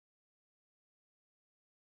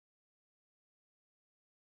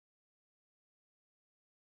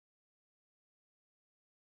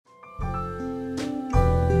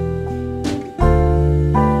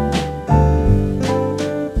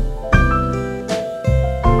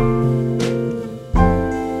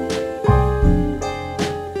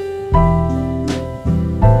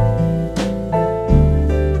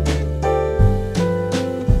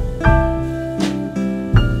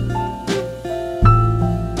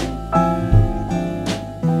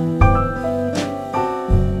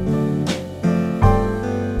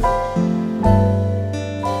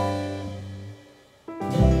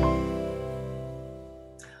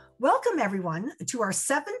everyone, to our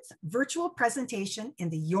 7th virtual presentation in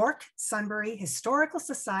the York Sunbury Historical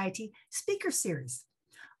Society Speaker Series.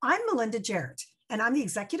 I'm Melinda Jarrett, and I'm the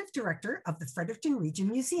Executive Director of the Fredericton Region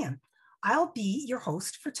Museum. I'll be your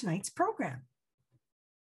host for tonight's program.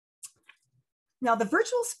 Now, the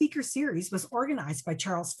virtual speaker series was organized by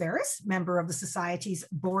Charles Ferris, member of the Society's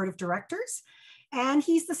Board of Directors, and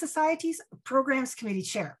he's the Society's Programs Committee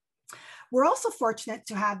Chair. We're also fortunate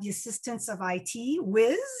to have the assistance of IT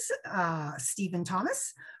whiz, Stephen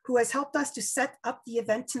Thomas, who has helped us to set up the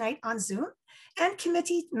event tonight on Zoom, and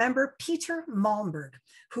committee member Peter Malmberg,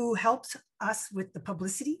 who helped us with the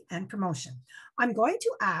publicity and promotion. I'm going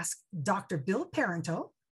to ask Dr. Bill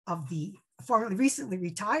Parento of the formerly recently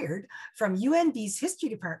retired from UNB's History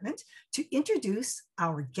Department to introduce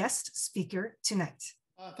our guest speaker tonight.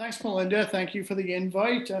 Thanks, Melinda. Thank you for the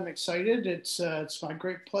invite. I'm excited. It's my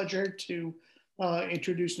great pleasure to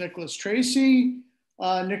introduce Nicholas Tracy.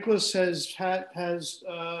 Nicholas has had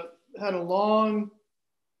a long,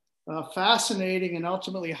 fascinating, and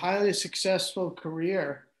ultimately highly successful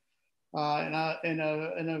career and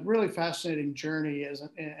a really fascinating journey as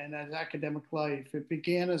academic life. It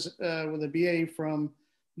began with a BA from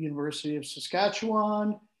the University of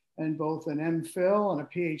Saskatchewan, and both an MPhil and a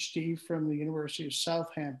PhD from the University of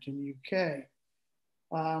Southampton, UK,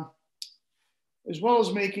 as well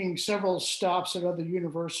as making several stops at other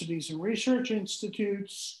universities and research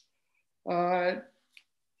institutes.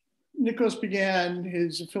 Nicholas began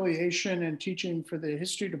his affiliation and teaching for the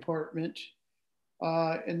history department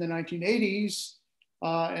in the 1980s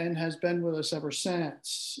and has been with us ever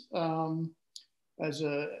since.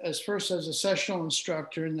 First as a sessional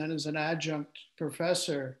instructor and then as an adjunct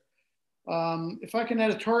professor. If I can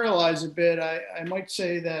editorialize a bit, I might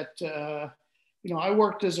say that, I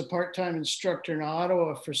worked as a part-time instructor in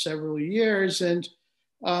Ottawa for several years, and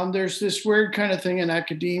there's this weird kind of thing in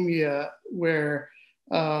academia where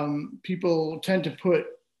people tend to put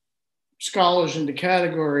scholars into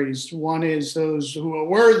categories. One is those who are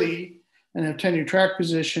worthy and have tenure track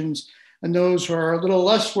positions, and those who are a little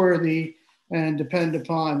less worthy and depend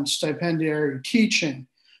upon stipendiary teaching.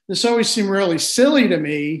 This always seemed really silly to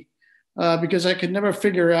me because I could never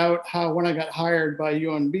figure out how, when I got hired by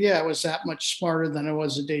UNB, I was that much smarter than I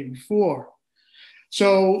was the day before.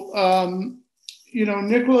 So,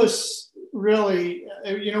 Nicholas really,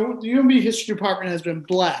 the UNB History Department has been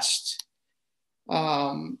blessed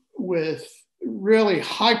with really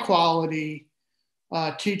high quality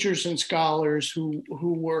teachers and scholars who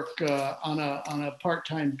work on a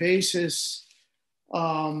part-time basis.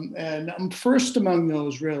 And first among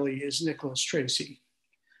those really is Nicholas Tracy,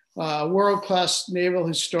 a world-class naval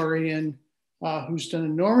historian who's done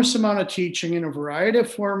an enormous amount of teaching in a variety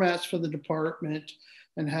of formats for the department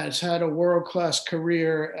and has had a world-class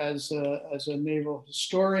career as a naval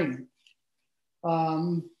historian.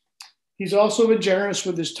 He's also been generous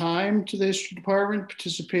with his time to the history department,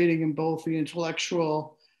 participating in both the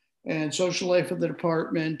intellectual and social life of the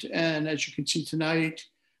department, and as you can see tonight,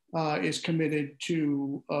 is committed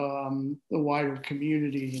to the wider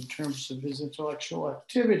community in terms of his intellectual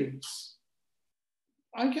activities.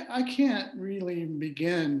 I can't really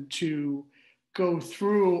begin to go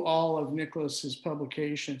through all of Nicholas's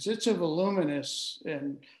publications. It's a voluminous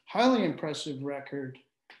and highly impressive record.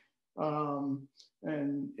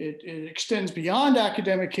 And it extends beyond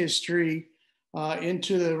academic history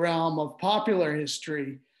into the realm of popular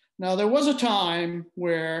history. Now, there was a time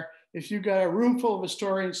where if you got a room full of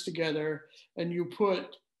historians together and you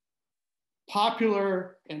put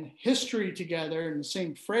popular and history together in the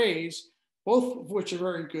same phrase, both of which are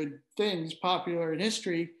very good things, popular and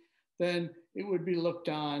history, then it would be looked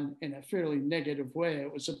on in a fairly negative way.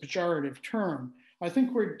 It was a pejorative term. I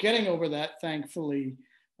think we're getting over that, thankfully.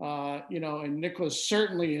 And Nicholas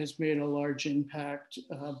certainly has made a large impact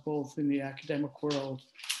both in the academic world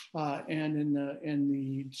and in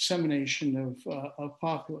the dissemination of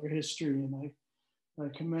popular history, and I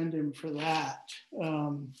commend him for that.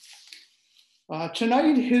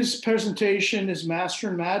 Tonight, his presentation is Master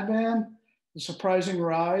and Madman: The Surprising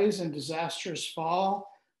Rise and Disastrous Fall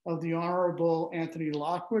of the Honorable Anthony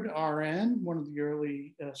Lockwood, RN, one of the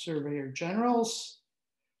early Surveyor Generals.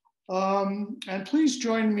 And please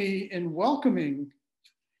join me in welcoming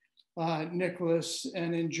Nicholas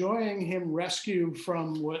and enjoying him rescue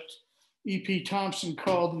from what E.P. Thompson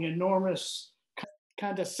called the enormous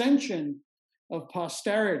condescension of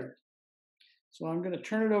posterity. So I'm going to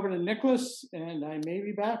turn it over to Nicholas, and I may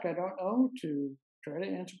be back, I don't know, to try to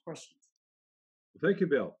answer questions. Thank you,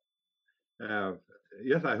 Bill.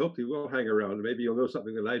 Yes, I hope you will hang around. Maybe you'll know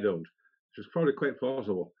something that I don't, which is probably quite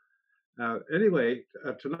possible. Anyway,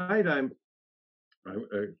 tonight I'm I'm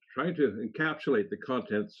trying to encapsulate the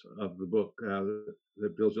contents of the book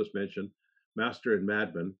that Bill just mentioned, Master and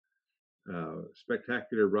Madman,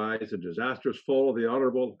 Spectacular Rise and Disastrous Fall of the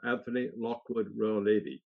Honorable Anthony Lockwood, Royal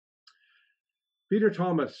Navy. Peter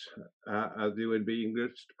Thomas of the UNB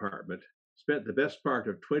English Department spent the best part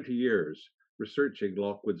of 20 years researching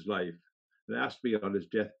Lockwood's life and asked me on his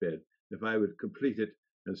deathbed if I would complete it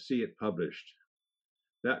and see it published.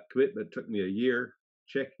 That commitment took me a year,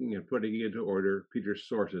 checking and putting into order Peter's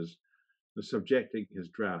sources and subjecting his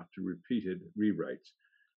draft to repeated rewrites.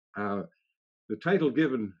 The title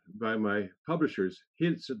given by my publishers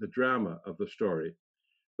hints at the drama of the story,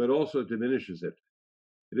 but also diminishes it.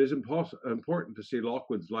 It is important to see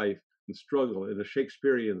Lockwood's life and struggle in a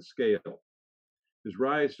Shakespearean scale. His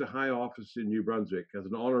rise to high office in New Brunswick as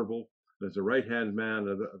an honorable and as a right-hand man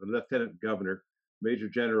of the Lieutenant Governor, Major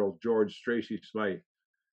General George Tracy Smythe,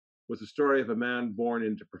 was the story of a man born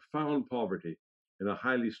into profound poverty in a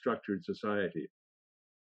highly structured society.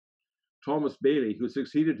 Thomas Bailey, who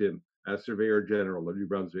succeeded him as Surveyor General of New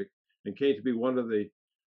Brunswick and came to be one of the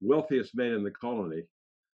wealthiest men in the colony,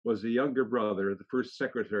 was the younger brother of the first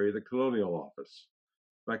Secretary of the Colonial Office.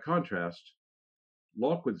 By contrast,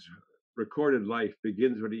 Lockwood's recorded life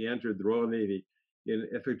begins when he entered the Royal Navy in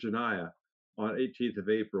Iphigenia on 18th of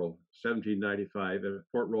April, 1795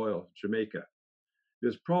 at Port Royal, Jamaica. It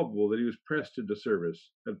is probable that he was pressed into service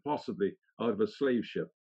and possibly out of a slave ship.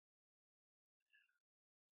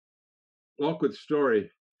 Lockwood's story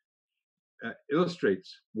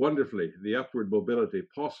illustrates wonderfully the upward mobility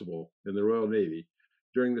possible in the Royal Navy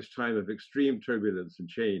during this time of extreme turbulence and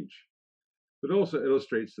change, but also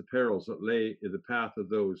illustrates the perils that lay in the path of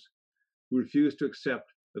those who refused to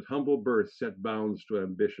accept that humble birth set bounds to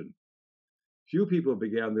ambition. Few people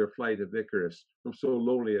began their flight of Icarus from so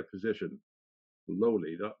lowly a position.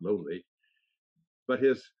 Lowly, not lonely, but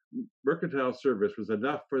his mercantile service was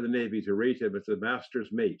enough for the Navy to rate him as a master's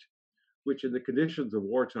mate, which in the conditions of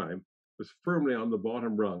wartime was firmly on the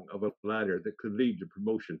bottom rung of a ladder that could lead to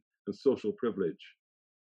promotion and social privilege.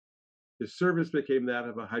 His service became that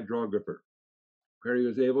of a hydrographer, where he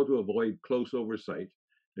was able to avoid close oversight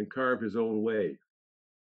and carve his own way.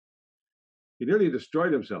 He nearly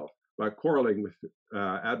destroyed himself by quarreling with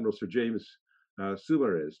Admiral Sir James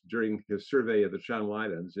Saumarez during his survey of the Channel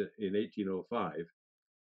Islands in 1805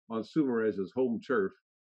 on Saumarez's home turf,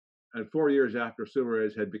 and 4 years after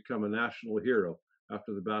Saumarez had become a national hero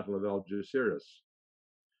after the Battle of Algeciras.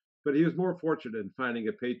 But he was more fortunate in finding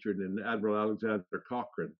a patron in Admiral Alexander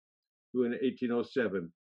Cochrane, who in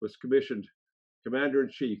 1807 was commissioned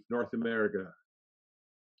Commander-in-Chief, North America.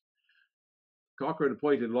 Cochrane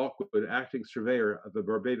appointed Lockwood acting surveyor of the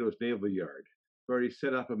Barbados Naval Yard, where he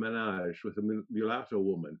set up a menage with a mulatto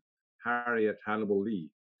woman, Harriet Hannibal Lee,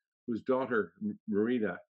 whose daughter,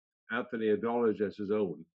 Marina, Anthony acknowledged as his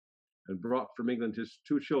own, and brought from England his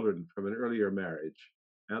 2 children from an earlier marriage,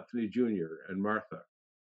 Anthony Jr. and Martha.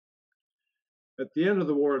 At the end of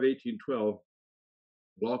the War of 1812,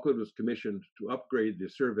 Lockwood was commissioned to upgrade the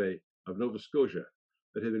survey of Nova Scotia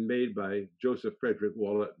that had been made by Joseph Frederick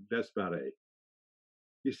Wallet Desmarais.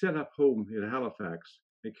 He set up home in Halifax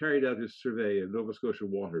and carried out his survey of Nova Scotia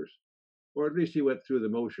waters, or at least he went through the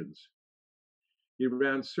motions. He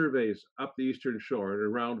ran surveys up the eastern shore and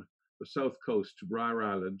around the south coast to Briar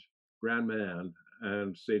Island, Grand Manan,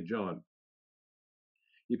 and St. John.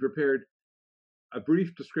 He prepared a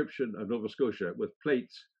brief description of Nova Scotia with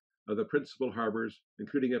plates of the principal harbors,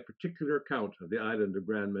 including a particular account of the island of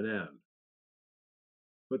Grand Manan.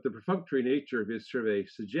 But the perfunctory nature of his survey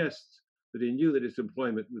suggests that he knew that his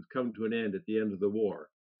employment would come to an end at the end of the war,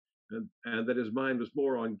 and that his mind was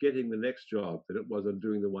more on getting the next job than it was on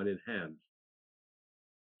doing the one in hand.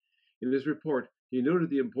 In his report, he noted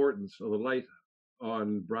the importance of a light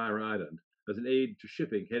on Briar Island as an aid to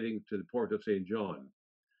shipping heading to the port of St. John.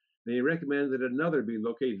 And he recommended that another be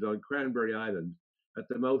located on Cranberry Island at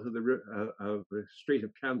the mouth of the Strait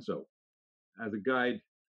of Canso as a guide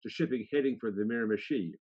to shipping heading for the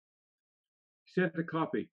Miramichi. He sent a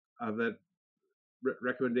copy of that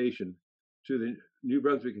recommendation to the New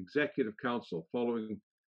Brunswick Executive Council following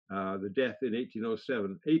the death in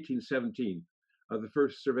 1817 of the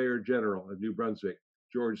first Surveyor General of New Brunswick,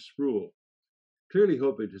 George Sproul, clearly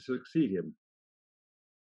hoping to succeed him.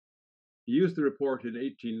 He used the report in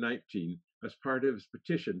 1819 as part of his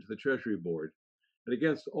petition to the Treasury Board, and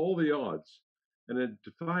against all the odds, and in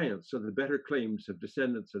defiance of the better claims of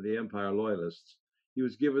descendants of the Empire Loyalists, he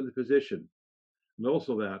was given the position, and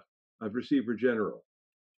also that of Receiver General.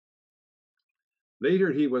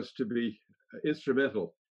 Later, he was to be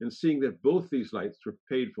instrumental in seeing that both these lights were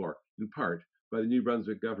paid for, in part, by the New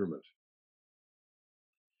Brunswick government.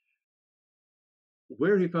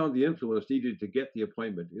 Where he found the influence needed to get the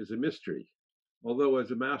appointment is a mystery, although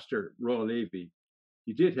as a Master Royal Navy,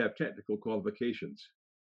 he did have technical qualifications.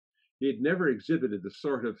 He had never exhibited the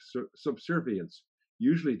sort of subservience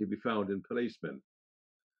usually to be found in policemen.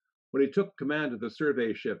 When he took command of the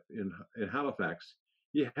survey ship in Halifax,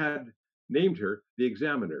 he had named her the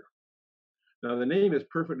Examiner. Now, the name is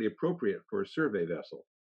perfectly appropriate for a survey vessel,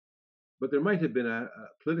 but there might have been a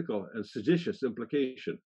political and seditious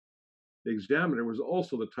implication. The Examiner was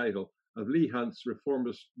also the title of Leigh Hunt's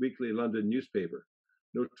reformist weekly London newspaper,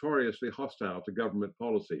 notoriously hostile to government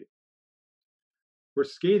policy. For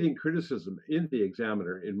scathing criticism in the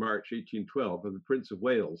Examiner in March 1812 of the Prince of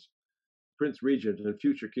Wales, Prince Regent and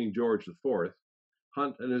future King George IV,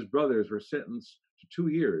 Hunt and his brothers were sentenced to 2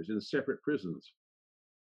 years in separate prisons.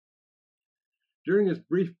 During his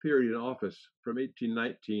brief period in office from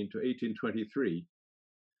 1819 to 1823,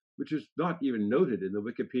 which is not even noted in the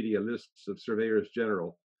Wikipedia lists of surveyors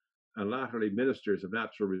general and latterly ministers of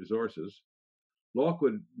natural resources,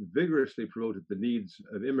 Lockwood vigorously promoted the needs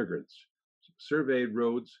of immigrants, surveyed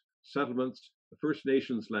roads, settlements, the First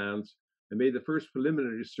Nations lands, and made the first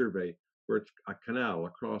preliminary survey for a canal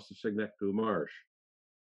across the Signecto Marsh.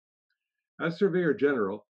 As Surveyor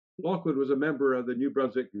General, Lockwood was a member of the New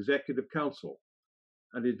Brunswick Executive Council,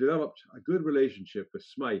 and he developed a good relationship with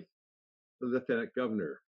Smythe, the Lieutenant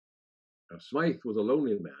Governor. Now, Smythe was a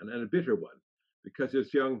lonely man and a bitter one, because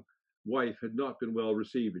his young wife had not been well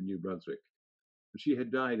received in New Brunswick. She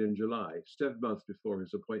had died in July, 7 months before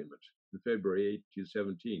his appointment, in February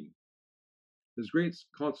 1817. His great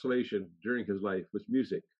consolation during his life was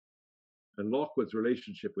music, and Lockwood's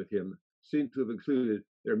relationship with him seemed to have included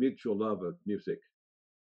their mutual love of music.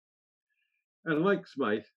 And like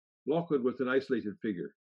Smythe, Lockwood was an isolated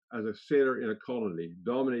figure, as a sailor in a colony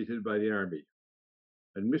dominated by the army,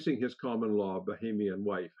 and missing his common law Bohemian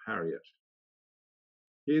wife, Harriet.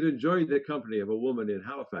 He had enjoyed the company of a woman in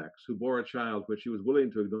Halifax who bore a child which he was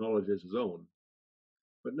willing to acknowledge as his own.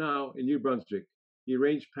 But now, in New Brunswick, he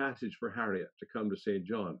arranged passage for Harriet to come to St.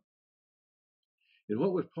 John. In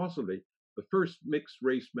what was possibly the first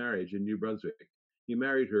mixed-race marriage in New Brunswick, he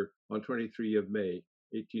married her on 23 of May,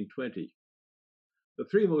 1820. The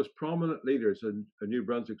 3 most prominent leaders in New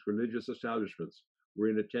Brunswick's religious establishments were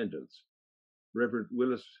in attendance. Reverend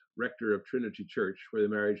Willis, rector of Trinity Church, where the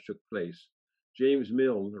marriage took place, James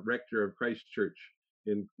Milne, rector of Christ Church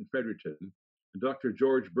in Fredericton, and Dr.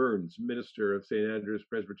 George Burns, minister of St. Andrew's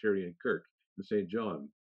Presbyterian Kirk in St. John.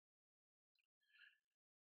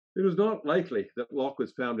 It was not likely that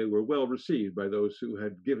Lockwood's family were well received by those who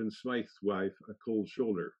had given Smythe's wife a cold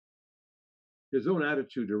shoulder. His own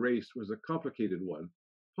attitude to race was a complicated one,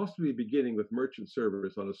 possibly beginning with merchant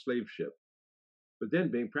service on a slave ship, but then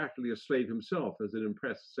being practically a slave himself as an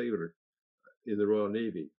impressed sailor in the Royal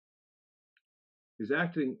Navy. As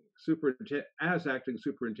acting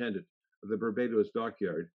superintendent of the Barbados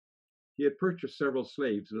dockyard, he had purchased several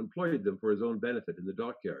slaves and employed them for his own benefit in the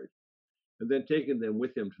dockyard, and then taken them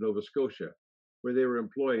with him to Nova Scotia, where they were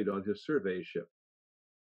employed on his survey ship.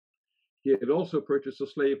 He had also purchased a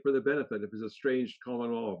slave for the benefit of his estranged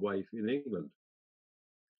common-law wife in England.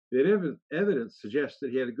 The evidence suggests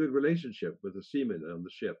that he had a good relationship with the seamen on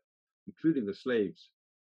the ship, including the slaves,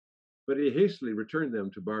 but he hastily returned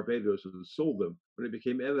them to Barbados and sold them when it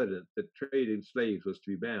became evident that trade in slaves was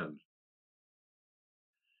to be banned.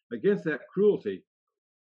 Against that cruelty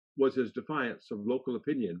was his defiance of local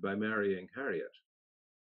opinion by marrying Harriet.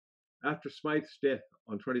 After Smythe's death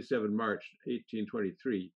on 27 March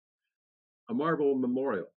 1823, a marble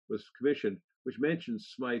memorial was commissioned which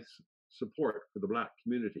mentions Smythe's support for the Black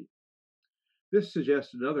community. This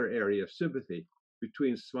suggests another area of sympathy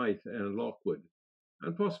between Smythe and Lockwood,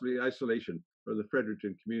 and possibly isolation from the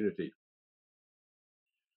Fredericton community.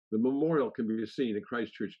 The memorial can be seen in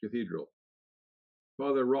Christchurch Cathedral.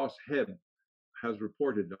 Father Ross Hebb has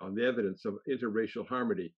reported on the evidence of interracial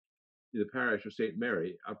harmony in the parish of St.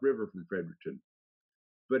 Mary, upriver from Fredericton,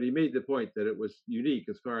 but he made the point that it was unique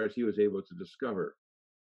as far as he was able to discover.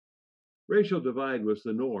 Racial divide was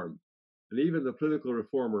the norm, and even the political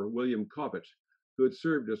reformer William Cobbett, who had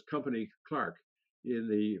served as company clerk in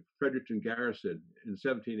the Fredericton garrison in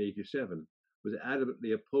 1787, was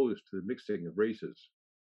adamantly opposed to the mixing of races.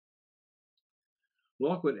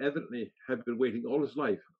 Lockwood evidently had been waiting all his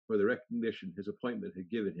life for the recognition his appointment had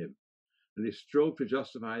given him, and he strove to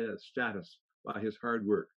justify that status by his hard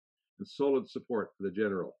work and solid support for the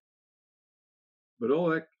general. But all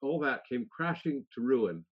that came crashing to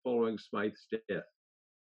ruin following Smythe's death.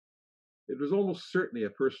 It was almost certainly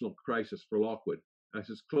a personal crisis for Lockwood, as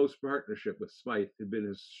his close partnership with Smythe had been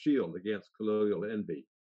his shield against colonial envy.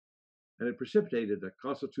 and it precipitated a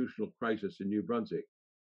constitutional crisis in New Brunswick,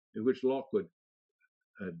 in which Lockwood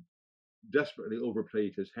desperately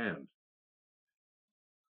overplayed his hand.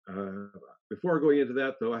 Before going into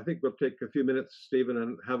that, though, I think we'll take a few minutes, Stephen,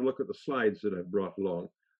 and have a look at the slides that I've brought along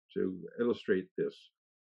to illustrate this.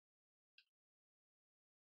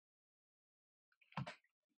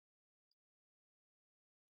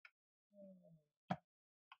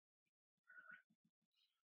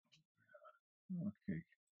 Okay,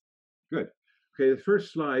 good. Okay, the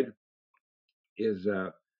first slide is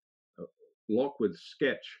Lockwood's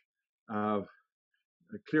sketch of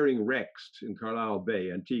clearing wrecks in Carlisle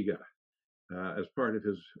Bay, Antigua, as part of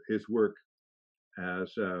his work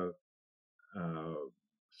as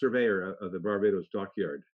surveyor of the Barbados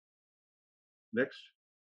dockyard. Next.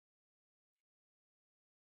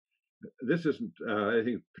 This isn't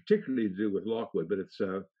anything particularly to do with Lockwood, but it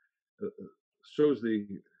shows the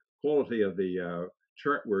quality of the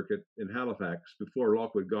chart work in Halifax before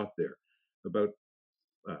Lockwood got there, about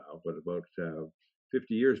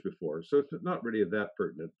 50 years before. So it's not really that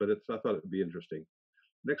pertinent, but I thought it would be interesting.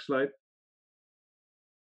 Next slide.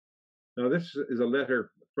 Now this is a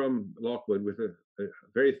letter from Lockwood with a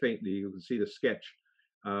very faintly, you can see the sketch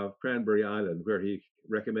of Cranberry Island, where he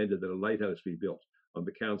recommended that a lighthouse be built on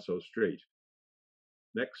the Canso Strait.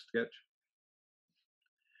 Next sketch.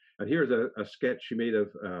 And here's a sketch he made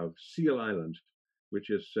of Seal Island, which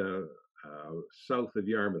is south of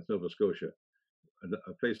Yarmouth, Nova Scotia,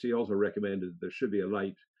 a place he also recommended there should be a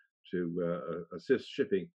light to assist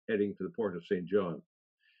shipping heading to the port of St. John.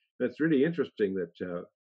 That's really interesting that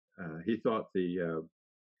he thought the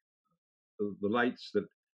lights that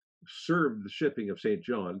served the shipping of St.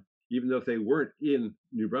 John, even though if they weren't in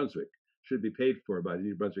New Brunswick, should be paid for by the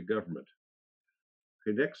New Brunswick government.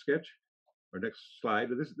 Okay, next sketch, or next slide.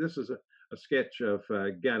 This is a sketch of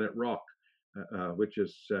Gannett Rock, which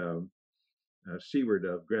is seaward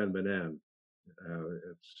of Grand Manan.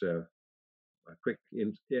 It's a quick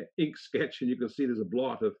ink sketch, and you can see there's a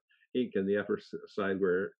blot of ink in the upper side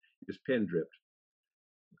where his pen dripped.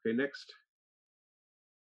 Okay, next.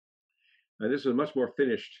 And this is a much more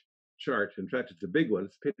finished chart. In fact, it's a big one.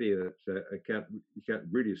 It's a pity that you can't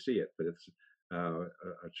really see it, but it's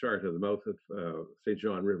a chart of the mouth of St.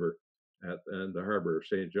 John River and the harbor of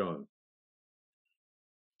St. John.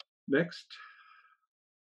 Next.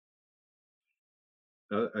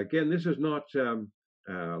 Again, this is not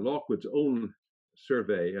Lockwood's own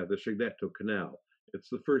survey of the Chignecto Canal. It's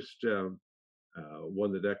the first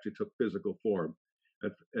one that actually took physical form.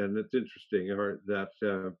 And it's interesting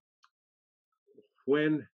that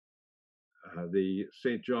when the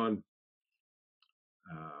St. John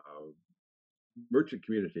merchant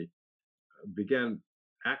community began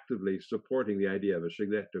actively supporting the idea of a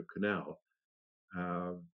Chignecto Canal,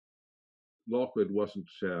 Lockwood wasn't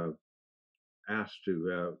asked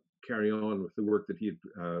to carry on with the work that he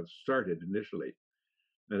had started initially.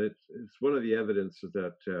 And it's one of the evidences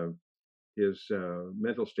that his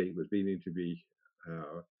mental state was beginning to be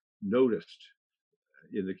noticed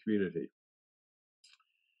in the community.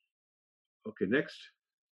 Okay, next.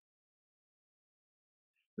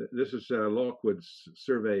 This is Lockwood's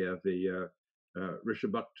survey of the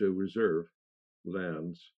Rishabuktu Reserve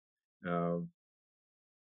lands. Yeah,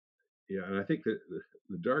 and I think that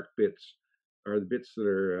the dark bits are the bits that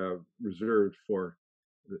are reserved for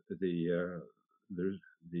the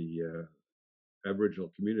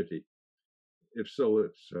Aboriginal community. If so,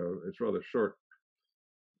 it's rather short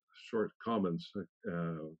commons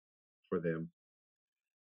for them.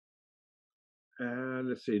 And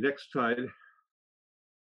let's see, next slide.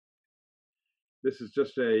 This is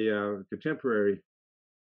just a contemporary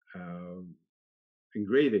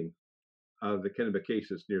engraving of the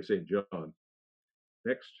Kennebecasis near St. John.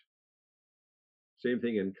 Next. Same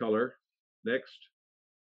thing in color. Next.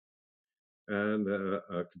 And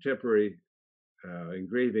a contemporary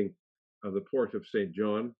engraving of the port of St.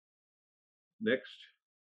 John. Next.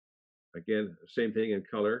 Again, same thing in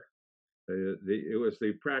color. It was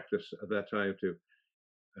the practice at that time to,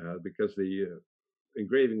 because the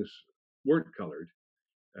engravings weren't colored,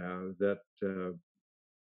 that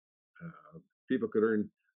people could earn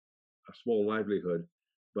a small livelihood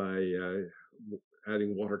by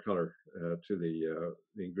adding watercolor to the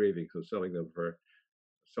engravings and selling them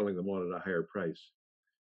on at a higher price.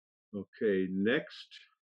 Okay, next.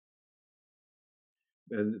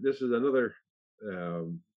 And this is another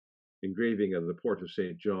engraving of the port of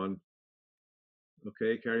St. John.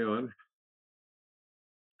 Okay, carry on.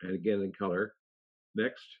 And again in color.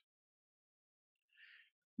 Next.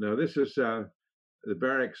 Now this is the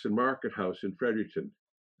barracks and market house in Fredericton.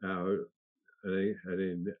 An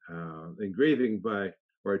engraving by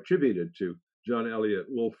or attributed to John Eliot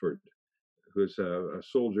Wolford, who's a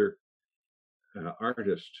soldier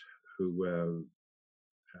artist who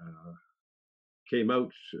came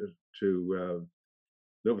out to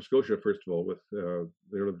Nova Scotia, first of all, with the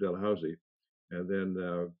Earl of Dalhousie, and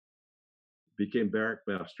then became barrack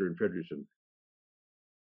master in Fredericton.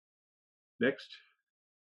 Next,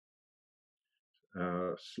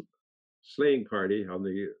 sleighing party on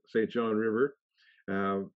the St. John River.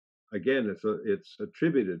 Again, it's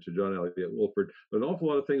attributed to John Eliot Wolford, but an awful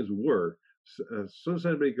lot of things were. As soon as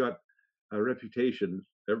anybody got a reputation,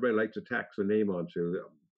 everybody liked to tax a name onto the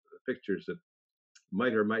pictures that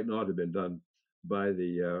might or might not have been done by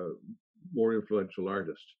the more influential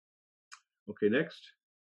artist. Okay, next.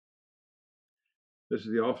 This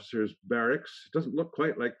is the officers' barracks. It doesn't look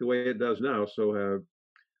quite like the way it does now, so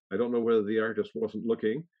I don't know whether the artist wasn't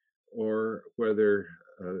looking or whether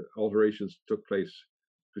alterations took place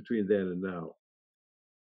between then and now.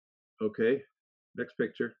 Okay, next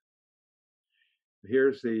picture.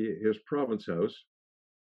 Here's Province House.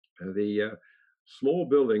 The small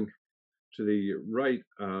building to the right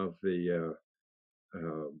of the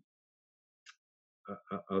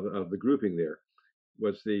grouping there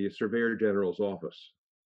was the Surveyor General's office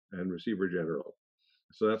and Receiver General.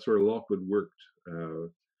 So that's where Lockwood worked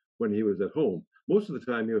when he was at home. Most of the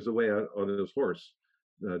time he was away out on his horse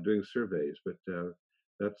doing surveys, but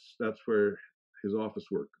that's where his office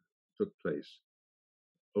work took place.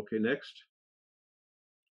 Okay, next.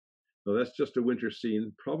 Now that's just a winter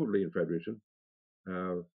scene, probably in Fredericton.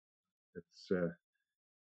 It's a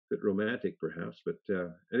bit romantic, perhaps, but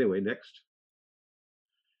anyway, next.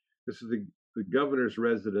 This is the governor's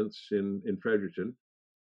residence in Fredericton,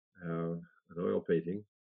 an oil painting.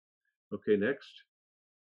 Okay, next.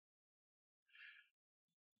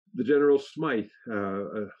 The General Smythe,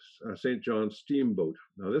 a St. John steamboat.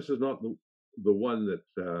 Now, this is not the one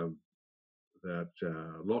that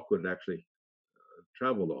Lockwood actually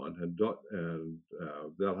traveled on, and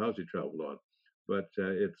Dalhousie traveled on, but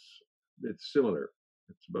it's similar.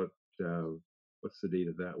 It's about what's the date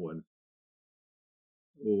of that one?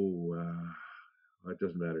 Oh, it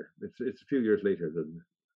doesn't matter. It's a few years later than.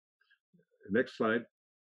 Next slide.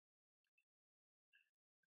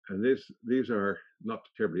 And these are not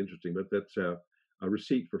terribly interesting, but that's a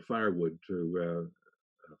receipt for firewood for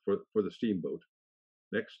the steamboat.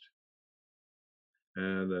 Next.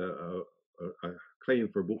 And a claim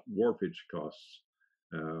for wharfage costs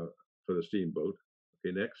for the steamboat.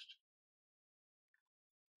 Okay, next.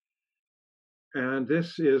 And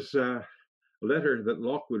this is a letter that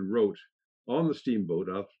Lockwood wrote on the steamboat.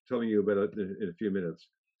 I'll tell you about it in a few minutes,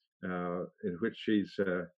 in which he's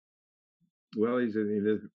in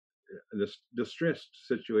a distressed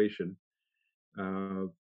situation.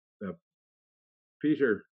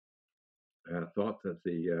 Peter thought that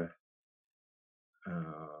the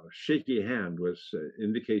shaky hand was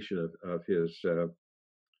indication of his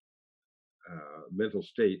mental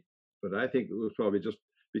state, but I think it was probably just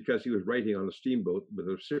because he was writing on a steamboat with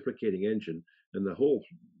a reciprocating engine, and the whole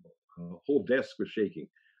desk was shaking.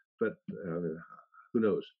 But who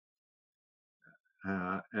knows?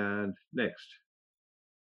 And next,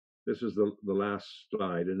 this is the last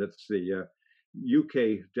slide, and it's the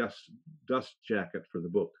UK dust jacket for the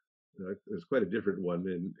book. There's quite a different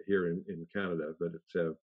one here in Canada, but it's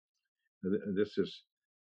and this is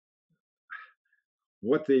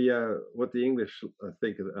what the English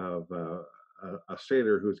think of a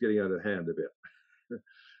sailor who's getting out of hand a bit.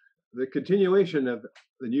 The continuation of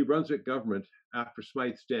the New Brunswick government after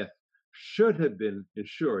Smythe's death should have been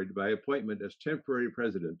ensured by appointment as temporary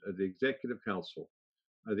president of the Executive Council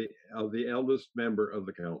of the eldest member of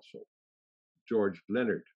the council, George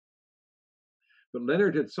Leonard. But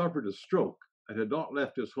Leonard had suffered a stroke and had not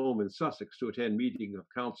left his home in Sussex to attend meeting of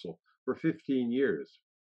council for 15 years.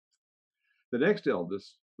 The next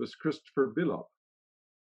eldest was Christopher Billop,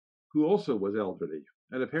 who also was elderly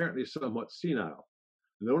and apparently somewhat senile,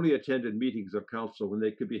 and only attended meetings of council when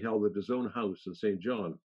they could be held at his own house in St.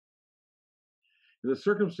 John. In the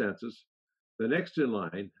circumstances, the next in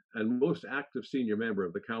line and most active senior member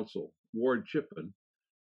of the council, Ward Chipman,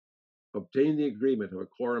 obtained the agreement of a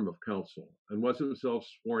quorum of council and was himself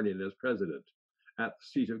sworn in as president at the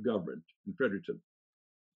seat of government in Fredericton.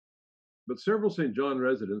 But several St. John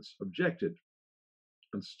residents objected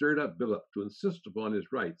and stirred up Billop to insist upon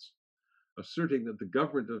his rights, asserting that the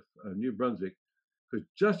government of New Brunswick could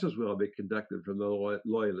just as well be conducted from the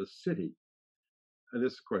loyalist city. And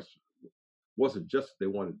this, of course, wasn't just that they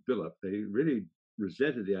wanted Billop. They really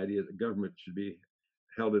resented the idea that government should be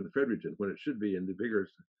held in Fredericton when it should be in the bigger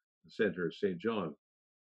center of St. John.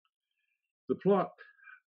 The plot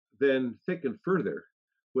then thickened further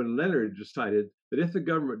when Leonard decided that if the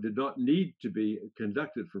government did not need to be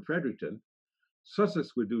conducted from Fredericton,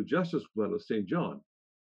 Sussex would do just as well as St. John.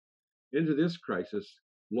 Into this crisis,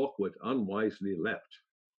 Lockwood unwisely leapt.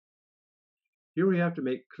 Here we have to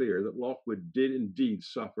make clear that Lockwood did indeed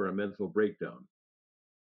suffer a mental breakdown.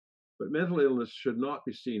 But mental illness should not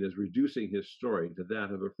be seen as reducing his story to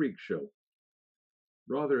that of a freak show.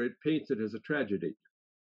 Rather, it paints it as a tragedy.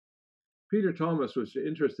 Peter Thomas was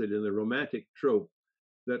interested in the romantic trope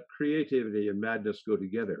that creativity and madness go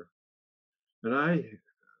together. And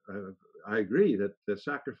I agree that the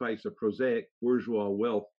sacrifice of prosaic bourgeois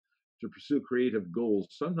wealth to pursue creative goals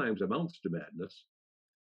sometimes amounts to madness,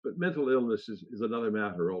 but mental illness is another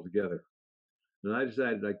matter altogether. And I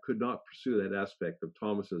decided I could not pursue that aspect of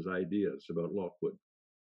Thomas's ideas about Lockwood.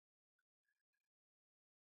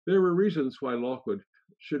 There were reasons why Lockwood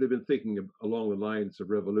should have been thinking along the lines of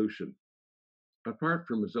revolution, apart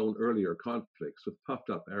from his own earlier conflicts with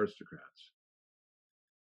puffed-up aristocrats.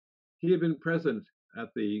 He had been present at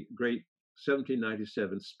the great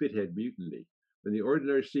 1797 Spithead Mutiny, when the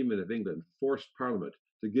ordinary seamen of England forced Parliament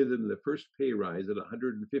to give them the first pay rise in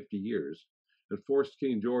 150 years and forced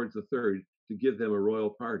King George III to give them a royal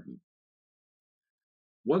pardon.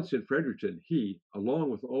 Once in Fredericton, he, along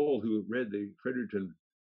with all who read the Fredericton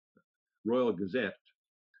Royal Gazette,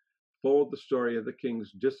 followed the story of the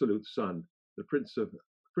king's dissolute son, the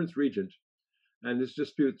Prince Regent, and his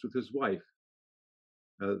disputes with his wife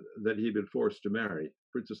that he had been forced to marry,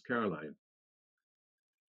 Princess Caroline.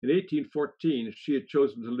 In 1814, she had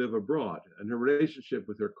chosen to live abroad, and her relationship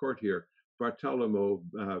with her courtier, Bartolomeo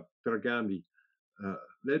Pergami,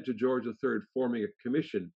 led to George III forming a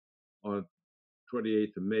commission on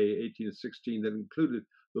 28th of May 1816 that included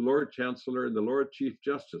the Lord Chancellor and the Lord Chief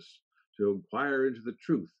Justice to inquire into the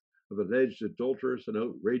truth of alleged adulterous and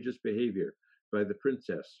outrageous behavior by the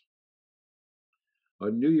princess.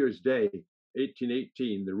 On New Year's Day,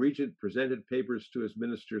 1818, the regent presented papers to his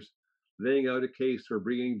ministers laying out a case for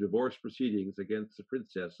bringing divorce proceedings against the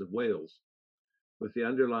Princess of Wales, with the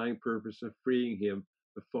underlying purpose of freeing him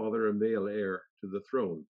to father a male heir to the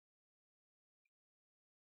throne.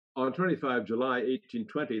 On 25 July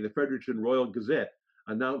 1820, the Fredericton Royal Gazette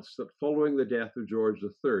announced that following the death of George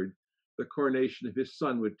III, the coronation of his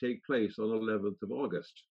son would take place on 11th of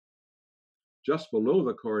August. Just below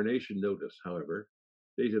the coronation notice, however,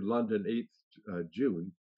 dated London 8th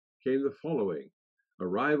June, came the following: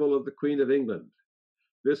 arrival of the Queen of England.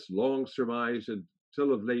 This long surmised and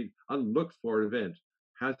till of late unlooked for event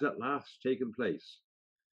has at last taken place.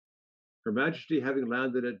 Her Majesty having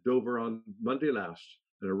landed at Dover on Monday last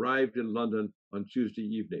and arrived in London on Tuesday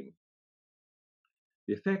evening.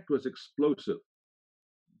 The effect was explosive.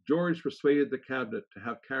 George persuaded the cabinet to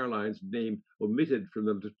have Caroline's name omitted from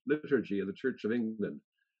the liturgy of the Church of England,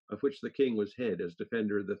 of which the king was head as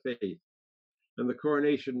defender of the faith, and the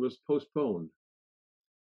coronation was postponed.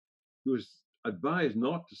 He was advised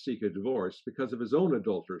not to seek a divorce because of his own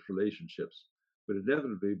adulterous relationships, but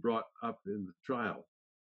inevitably brought up in the trial.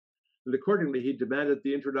 And accordingly, he demanded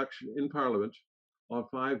the introduction in Parliament on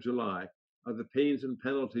 5 July of the Pains and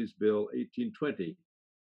Penalties Bill 1820,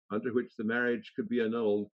 under which the marriage could be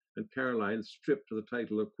annulled and Caroline stripped of the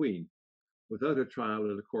title of Queen without a trial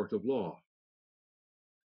in a court of law.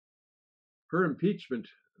 Her impeachment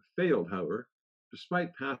failed, however,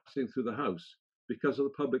 despite passing through the House because of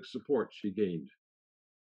the public support she gained.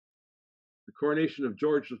 The coronation of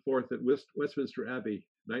George IV at Westminster Abbey,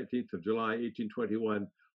 19th of July, 1821,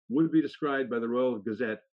 would be described by the Royal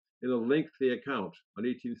Gazette in a lengthy account on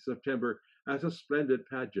 18th September as a splendid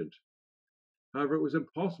pageant. However, it was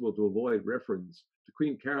impossible to avoid reference to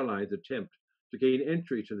Queen Caroline's attempt to gain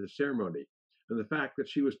entry to the ceremony and the fact that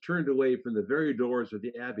she was turned away from the very doors of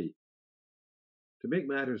the Abbey. To make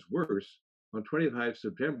matters worse, on 25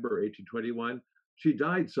 September 1821, she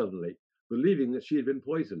died suddenly, believing that she had been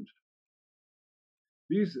poisoned.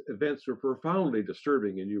 These events were profoundly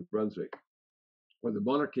disturbing in New Brunswick, where the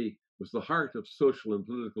monarchy was the heart of social and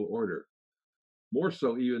political order, more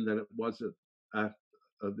so even than it was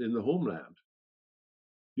in the homeland.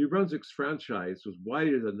 New Brunswick's franchise was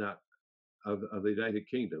wider than that of the United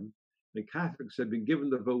Kingdom, and Catholics had been given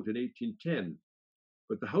the vote in 1810,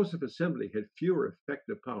 but the House of Assembly had fewer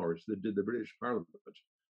effective powers than did the British Parliament,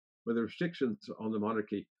 where the restrictions on the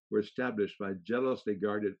monarchy were established by jealously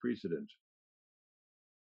guarded precedent.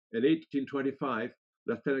 In 1825,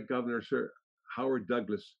 Lieutenant Governor Sir Howard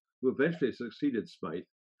Douglas, who eventually succeeded Smythe,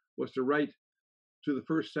 was to write to the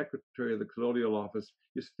first Secretary of the Colonial Office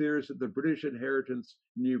his fears that the British inheritance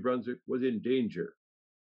in New Brunswick was in danger.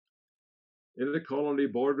 In a colony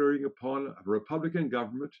bordering upon a republican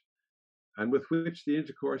government, and with which the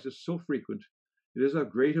intercourse is so frequent, it is of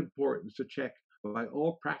great importance to check by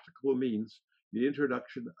all practicable means the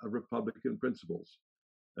introduction of republican principles,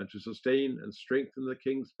 and to sustain and strengthen the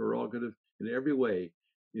king's prerogative in every way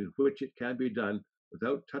in which it can be done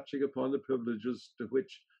without touching upon the privileges to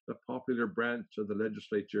which the popular branch of the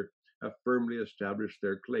legislature have firmly established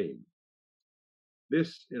their claim.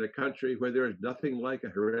 This, in a country where there is nothing like a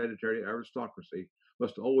hereditary aristocracy,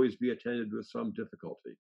 must always be attended with some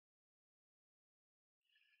difficulty.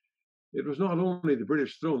 It was not only the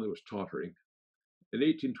British throne that was tottering. In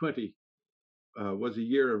 1820 was a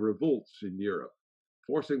year of revolts in Europe,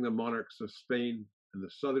 forcing the monarchs of Spain and the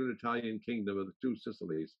southern Italian kingdom of the two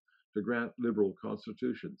Sicilies to grant liberal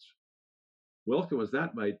constitutions. Welcome as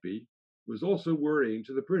that might be, it was also worrying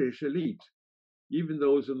to the British elite, even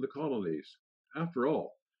those in the colonies. After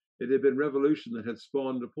all, it had been revolution that had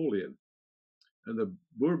spawned Napoleon, and the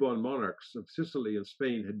Bourbon monarchs of Sicily and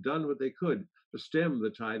Spain had done what they could to stem the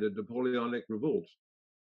tide of Napoleonic revolt.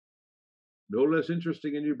 No less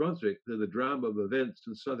interesting in New Brunswick than the drama of events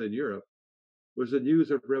in southern Europe was the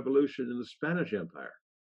news of revolution in the Spanish Empire,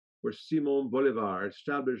 where Simon Bolivar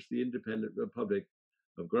established the independent Republic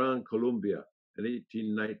of Gran Colombia in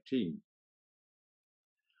 1819.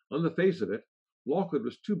 On the face of it, Lockwood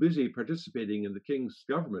was too busy participating in the king's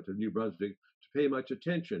government of New Brunswick to pay much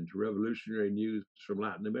attention to revolutionary news from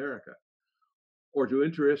Latin America, or to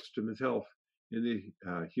interest himself in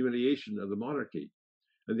the humiliation of the monarchy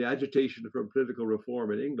and the agitation for political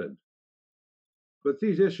reform in England. But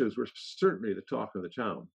these issues were certainly the talk of the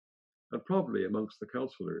town, and probably amongst the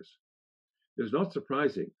councillors. It is not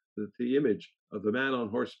surprising that the image of the man on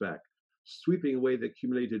horseback, sweeping away the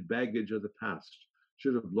accumulated baggage of the past,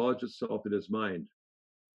 should have lodged itself in his mind,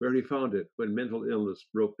 where he found it when mental illness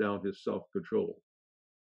broke down his self-control.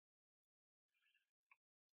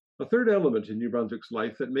 A third element in New Brunswick's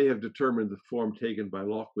life that may have determined the form taken by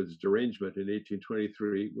Lockwood's derangement in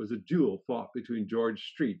 1823 was a duel fought between George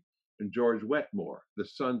Street and George Wetmore, the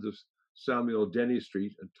sons of Samuel Denny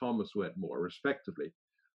Street and Thomas Wetmore, respectively,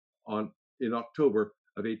 in October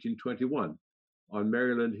of 1821 on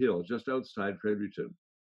Maryland Hill, just outside Fredericton.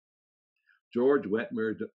 George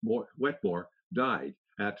Wetmore died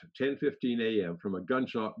at 10:15 a.m. from a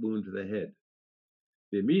gunshot wound to the head.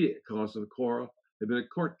 The immediate cause of the quarrel had been a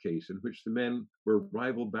court case in which the men were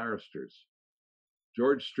rival barristers.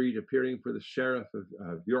 George Street appearing for the sheriff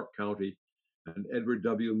of York County, and Edward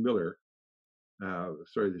W. Miller,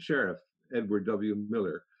 the sheriff, Edward W.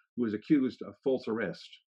 Miller, who was accused of false arrest,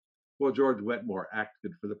 while George Wetmore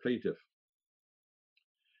acted for the plaintiff.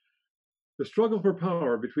 The struggle for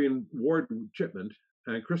power between Warden Chipman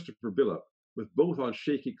and Christopher Billop, with both on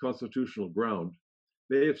shaky constitutional ground,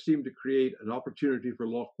 may have seemed to create an opportunity for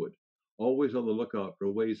Lockwood, always on the lookout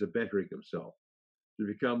for ways of bettering himself, to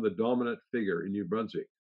become the dominant figure in New Brunswick.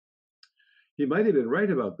 He might have been right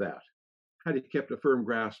about that, had he kept a firm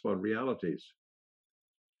grasp on realities.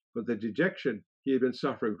 But the dejection he had been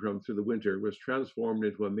suffering from through the winter was transformed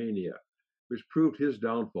into a mania, which proved his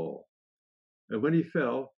downfall. And when he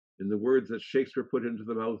fell, in the words that Shakespeare put into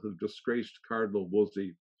the mouth of disgraced Cardinal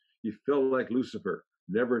Wolsey, he fell like Lucifer,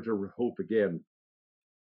 never to hope again.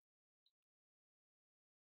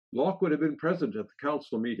 Lockwood had been present at the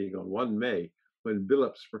council meeting on 1 May when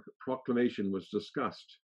Billop's proclamation was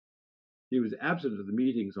discussed. He was absent at the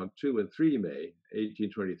meetings on 2 and 3 May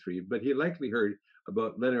 1823, but he likely heard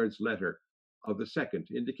about Leonard's letter of the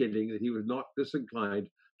 2nd, indicating that he was not disinclined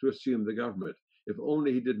to assume the government, if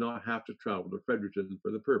only he did not have to travel to Fredericton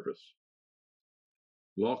for the purpose.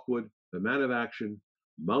 Lockwood, the man of action,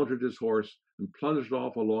 mounted his horse and plunged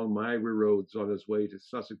off along miry roads on his way to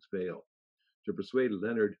Sussex Vale to persuade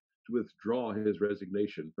Leonard to withdraw his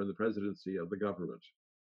resignation from the presidency of the government.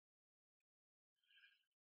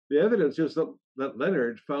 The evidence is that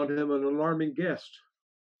Leonard found him an alarming guest,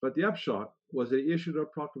 but the upshot was that he issued a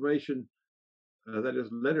proclamation,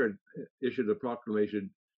 Leonard issued a proclamation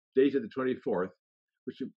dated the 24th,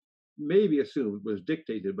 which may be assumed was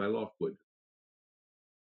dictated by Lockwood.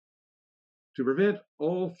 To prevent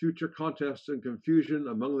all future contests and confusion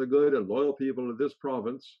among the good and loyal people of this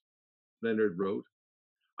province, Leonard wrote,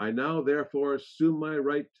 I now therefore assume my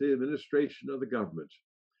right to the administration of the government,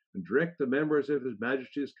 and direct the members of His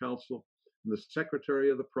Majesty's Council and the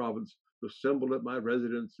Secretary of the province to assemble at my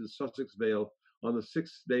residence in Sussex Vale on the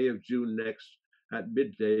 6th day of June next at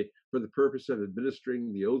midday for the purpose of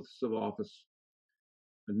administering the oaths of office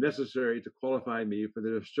and necessary to qualify me for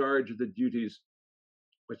the discharge of the duties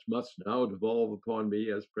which must now devolve upon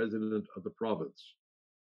me as President of the province.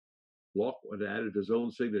 Lockwood added his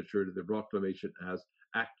own signature to the proclamation as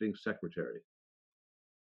acting secretary.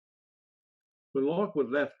 When Lockwood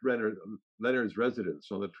left Leonard's residence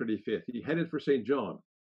on the 25th, he headed for St. John.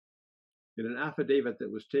 In an affidavit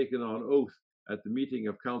that was taken on oath at the meeting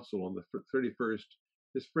of council on the 31st,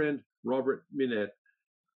 his friend Robert Minette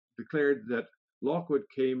declared that Lockwood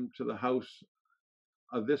came to the house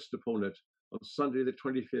of this deponent on Sunday, the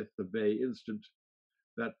 25th of May instant,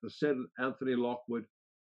 that the said Anthony Lockwood,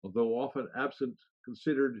 although often absent,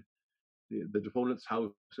 considered the deponent's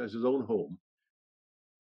house as his own home,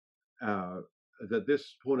 that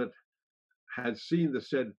this deponent had seen the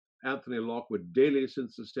said Anthony Lockwood daily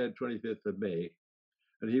since the said 25th of May,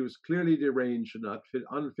 and he was clearly deranged and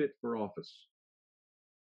unfit for office.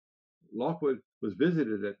 Lockwood was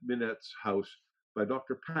visited at Minette's house by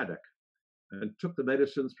Dr. Paddock and took the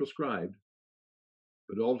medicines prescribed,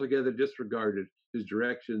 but altogether disregarded his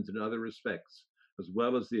directions in other respects, as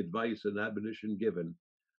well as the advice and admonition given,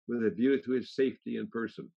 with a view to his safety in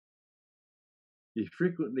person. He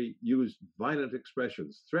frequently used violent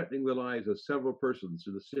expressions, threatening the lives of several persons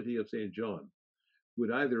in the city of St. John, who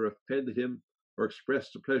had either offended him or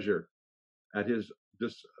expressed pleasure at his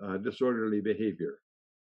disorderly behavior.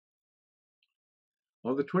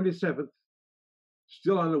 On the 27th,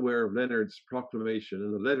 still unaware of Leonard's proclamation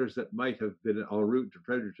and the letters that might have been en route to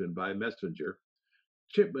Fredericton by messenger,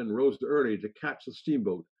 Chipman rose early to catch the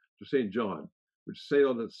steamboat to St. John, which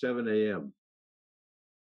sailed at 7 a.m.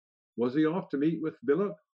 Was he off to meet with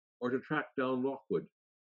Billock or to track down Lockwood?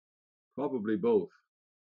 Probably both.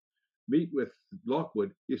 Meet with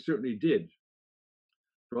Lockwood he certainly did,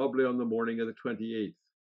 probably on the morning of the 28th.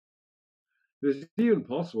 It is even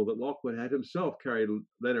possible that Lockwood had himself carried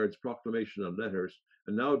Leonard's proclamation on letters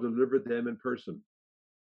and now delivered them in person.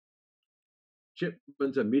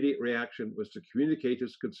 Chipman's immediate reaction was to communicate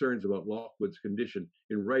his concerns about Lockwood's condition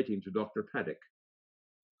in writing to Dr. Paddock.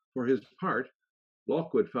 For his part,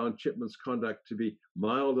 Lockwood found Chipman's conduct to be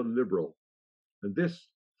mild and liberal, and this,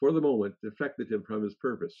 for the moment, deflected him from his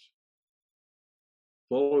purpose.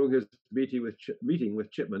 Following his meeting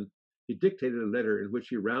with Chipman, he dictated a letter in which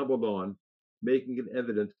he rambled on, making it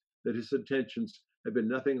evident that his intentions had been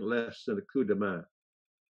nothing less than a coup de main.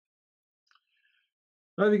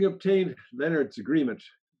 Having obtained Leonard's agreement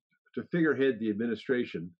to figurehead the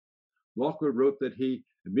administration, Lockwood wrote that he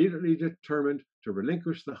immediately determined to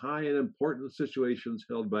relinquish the high and important situations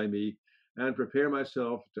held by me and prepare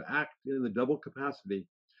myself to act in the double capacity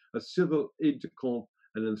as civil aide-de-camp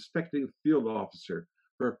and inspecting field officer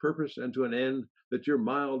for a purpose and to an end that your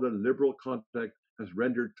mild and liberal conduct has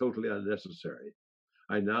rendered totally unnecessary.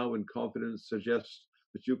 I now in confidence suggest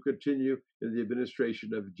that you continue in the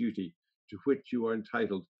administration of duty to which you are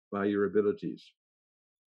entitled by your abilities.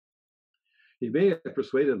 He may have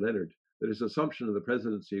persuaded Leonard that his assumption of the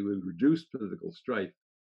presidency would reduce political strife,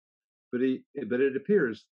 but it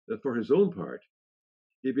appears that for his own part,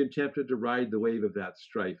 he had been tempted to ride the wave of that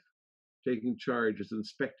strife, taking charge as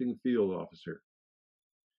inspecting field officer.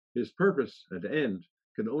 His purpose and end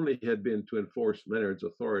can only have been to enforce Leonard's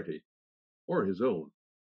authority, or his own.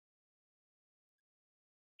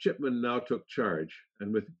 Chipman now took charge,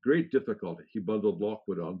 and with great difficulty he bundled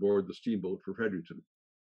Lockwood on board the steamboat for Fredericton.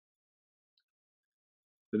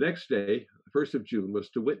 The next day, the 1st of June, was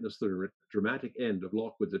to witness the dramatic end of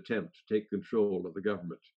Lockwood's attempt to take control of the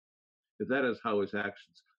government, if that is how his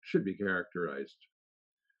actions should be characterized.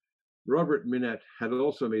 Robert Minette had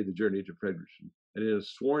also made the journey to Fredericton, and in a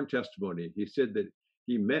sworn testimony, he said that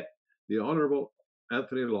he met the Honorable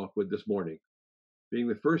Anthony Lockwood this morning, being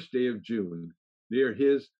the 1st day of June, near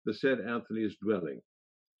the said Anthony's dwelling.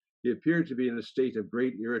 He appeared to be in a state of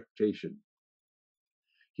great irritation.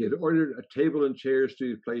 He had ordered a table and chairs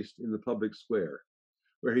to be placed in the public square,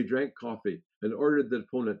 where he drank coffee and ordered the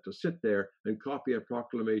opponent to sit there and copy a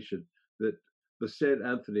proclamation that the said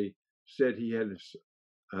Anthony said he had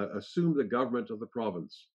assumed the government of the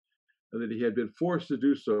province, and that he had been forced to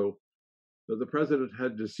do so, that the president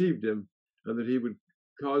had deceived him, and that he would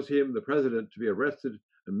cause him, the president, to be arrested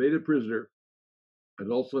and made a prisoner,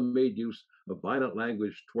 and also made use of violent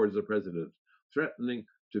language towards the president, threatening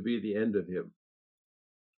to be the end of him.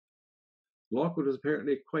 Lockwood was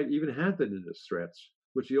apparently quite even-handed in his threats,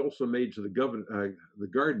 which he also made to the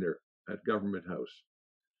gardener at Government House,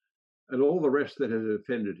 and all the rest that had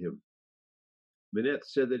offended him. Minette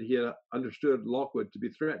said that he had understood Lockwood to be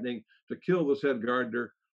threatening to kill the said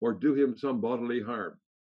gardener or do him some bodily harm.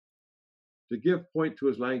 To give point to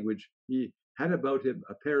his language, he had about him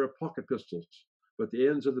a pair of pocket pistols, but the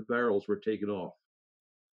ends of the barrels were taken off.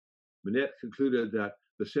 Minette concluded that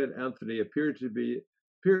the said Anthony appeared to the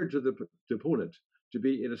opponent to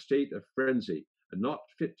be in a state of frenzy and not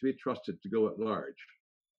fit to be trusted to go at large.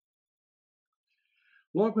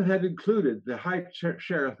 Lockwood had included the High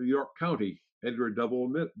Sheriff of York County Edward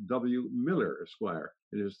W. Miller, Esquire,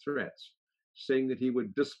 in his threats, saying that he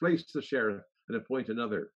would displace the sheriff and appoint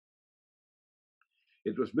another.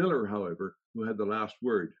 It was Miller, however, who had the last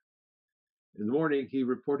word. In the morning, he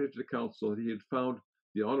reported to the council that he had found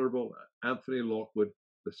the Honourable Anthony Lockwood,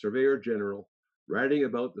 the Surveyor General, riding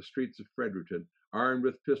about the streets of Fredericton, armed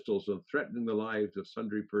with pistols and threatening the lives of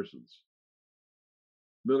sundry persons.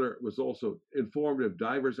 Miller was also informed of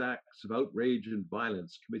divers acts of outrage and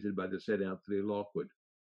violence committed by the said Anthony Lockwood.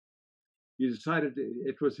 He decided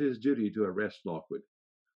it was his duty to arrest Lockwood,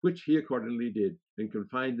 which he accordingly did, and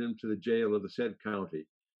confined him to the jail of the said county,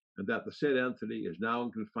 and that the said Anthony is now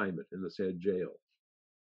in confinement in the said jail.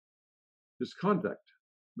 His conduct,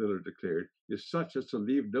 Miller declared, is such as to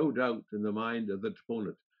leave no doubt in the mind of the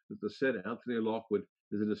deponent that the said Anthony Lockwood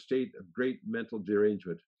is in a state of great mental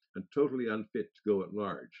derangement and totally unfit to go at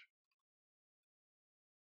large.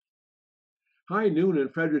 High noon in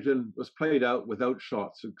Fredericton was played out without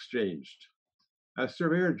shots exchanged. As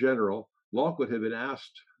Surveyor General, Lockwood had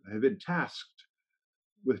been tasked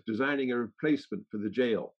with designing a replacement for the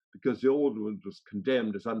jail because the old one was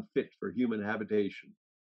condemned as unfit for human habitation.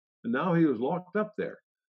 And now he was locked up there,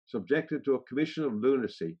 subjected to a commission of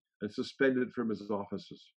lunacy and suspended from his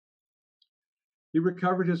offices. He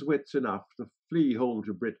recovered his wits enough to flee home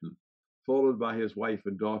to Britain, followed by his wife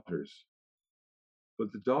and daughters.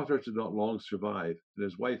 But the daughters did not long survive, and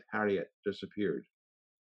his wife Harriet disappeared.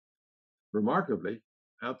 Remarkably,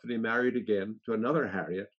 Anthony married again to another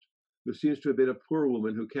Harriet, who seems to have been a poor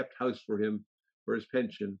woman who kept house for him for his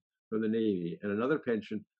pension from the Navy, and another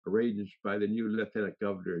pension arranged by the new Lieutenant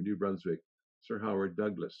Governor of New Brunswick, Sir Howard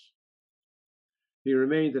Douglas. He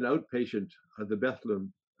remained an outpatient at the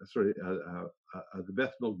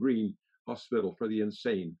Bethnal Green Hospital for the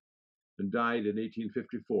Insane, and died in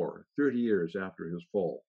 1854, 30 years after his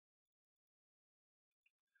fall.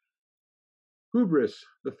 Hubris,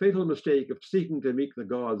 the fatal mistake of seeking to meet the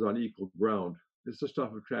gods on equal ground, is the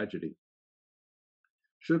stuff of tragedy.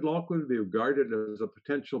 Should Lockwood be regarded as a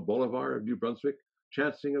potential Bolivar of New Brunswick,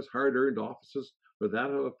 chancing his hard-earned offices for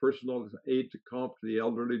that of a personal aide-de-camp to the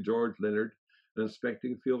elderly George Leonard, an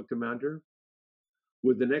inspecting field commander?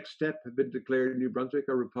 Would the next step have been declared New Brunswick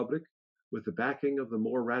a republic, with the backing of the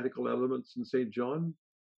more radical elements in St. John?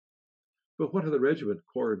 But what of the regiment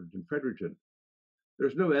quartered in Fredericton?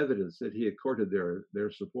 There's no evidence that he had courted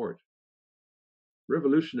their support.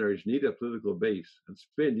 Revolutionaries need a political base and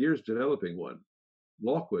spend years developing one.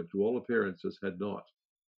 Lockwood, to all appearances, had not.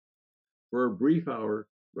 For a brief hour,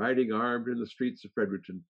 riding armed in the streets of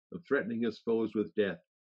Fredericton and threatening his foes with death,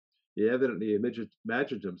 he evidently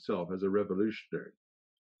imagined himself as a revolutionary.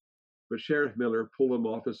 But Sheriff Miller pulled him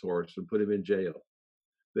off his horse and put him in jail.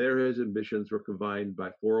 There his ambitions were confined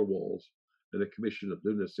by four walls and a commission of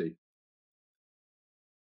lunacy.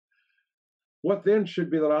 What then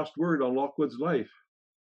should be the last word on Lockwood's life?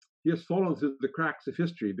 He has fallen through the cracks of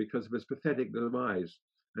history because of his pathetic demise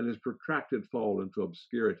and his protracted fall into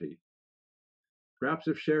obscurity. Perhaps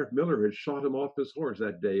if Sheriff Miller had shot him off his horse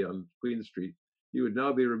that day on Queen Street, he would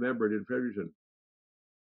now be remembered in Fredericton.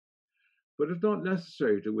 But it's not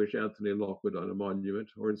necessary to wish Anthony Lockwood on a monument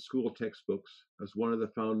or in school textbooks as one of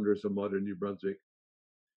the founders of modern New Brunswick.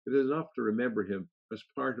 It is enough to remember him as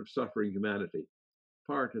part of suffering humanity,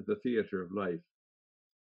 part of the theatre of life.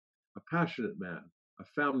 A passionate man, a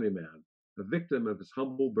family man, a victim of his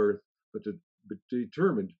humble birth, but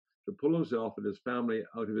determined to pull himself and his family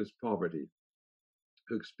out of his poverty,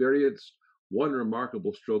 who experienced one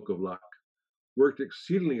remarkable stroke of luck, worked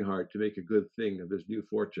exceedingly hard to make a good thing of his new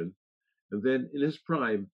fortune, and then in his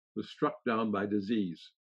prime was struck down by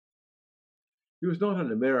disease. He was not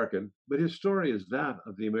an American, but his story is that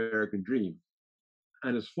of the American dream,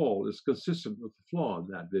 and his fall is consistent with the flaw in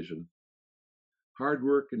that vision. Hard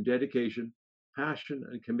work and dedication, passion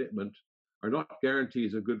and commitment are not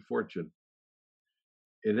guarantees of good fortune.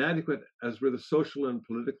 Inadequate as were the social and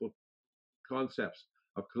political concepts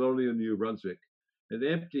of colonial New Brunswick, and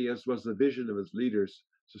empty as was the vision of its leaders,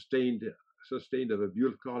 sustained of a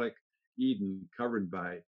bucolic Eden governed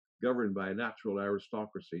by a natural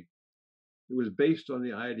aristocracy, it was based on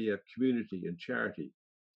the idea of community and charity.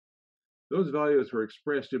 Those values were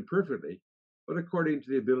expressed imperfectly, but according to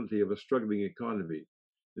the ability of a struggling economy,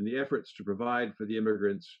 in the efforts to provide for the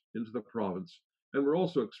immigrants into the province, and were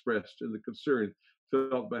also expressed in the concern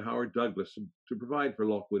felt by Howard Douglas to provide for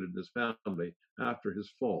Lockwood and his family after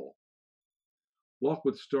his fall.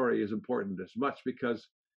 Lockwood's story is important as much because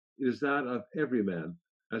it is that of every man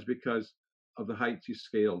as because of the heights he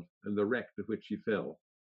scaled and the wreck to which he fell.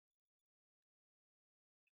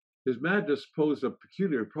 His madness posed a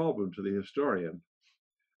peculiar problem to the historian.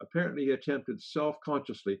 apparently he attempted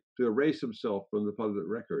self-consciously to erase himself from the public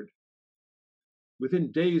record.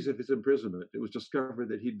 Within days of his imprisonment, it was discovered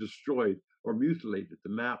that he destroyed or mutilated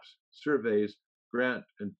the maps, surveys, grant,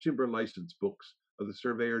 and timber license books of the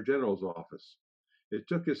Surveyor General's office. It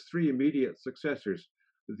took his 3 immediate successors,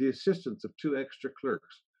 with the assistance of 2 extra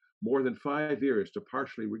clerks, more than 5 years to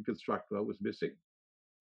partially reconstruct what was missing.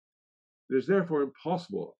 It is therefore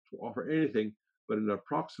impossible to offer anything but an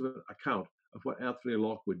approximate account of what Anthony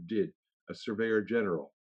Lockwood did as Surveyor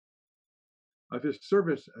General. Of his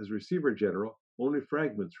service as Receiver General, only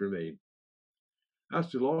fragments remain. As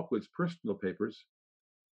to Lockwood's personal papers,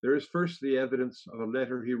 there is first the evidence of a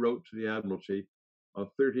letter he wrote to the Admiralty on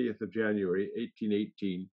 30th of January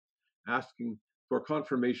 1818, asking for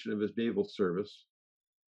confirmation of his naval service.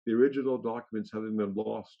 The original documents having been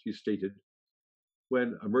lost, he stated,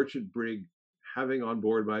 when a merchant brig having on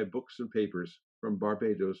board my books and papers from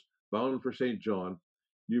Barbados, bound for St. John,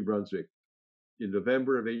 New Brunswick, in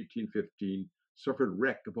November of 1815, suffered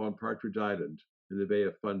wreck upon Partridge Island in the Bay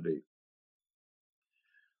of Fundy.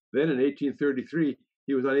 Then in 1833,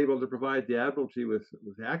 he was unable to provide the Admiralty with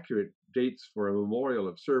accurate dates for a memorial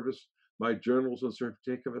of service, my journals and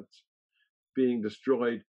certificates being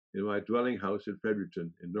destroyed in my dwelling house in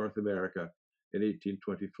Fredericton in North America in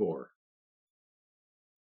 1824.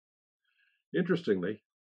 Interestingly,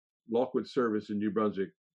 Lockwood's service in New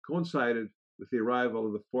Brunswick coincided with the arrival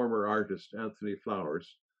of the former artist Anthony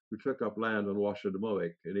Flowers, who took up land on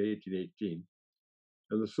Washademowick in 1818,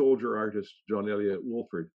 and the soldier artist John Elliott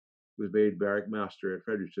Wolford, who was made barrack master at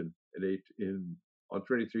Fredericton on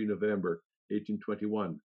 23 November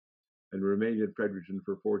 1821, and remained in Fredericton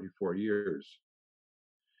for 44 years.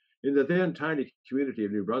 In the then tiny community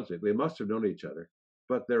of New Brunswick, they must have known each other,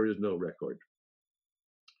 but there is no record.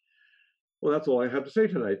 Well, that's all I have to say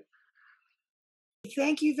tonight.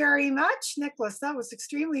 Thank you very much, Nicholas. That was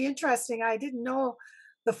extremely interesting. I didn't know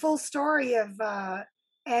the full story of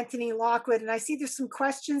Anthony Lockwood, and I see there's some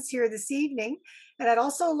questions here this evening. And I'd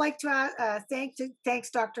also like to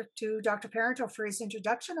thanks Dr. Parento for his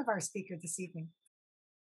introduction of our speaker this evening.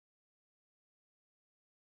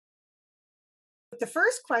 The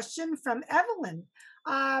first question from Evelyn,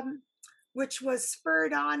 which was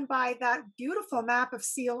spurred on by that beautiful map of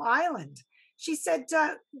Seal Island. She said,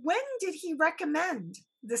 when did he recommend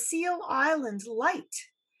the Seal Island Light?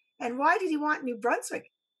 And why did he want New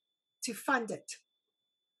Brunswick to fund it?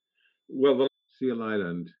 Well, the Seal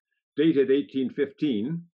Island dated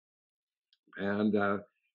 1815, and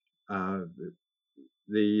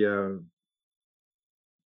the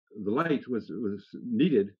light was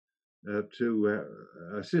needed to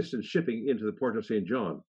assist in shipping into the port of St.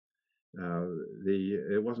 John.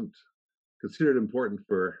 It wasn't considered important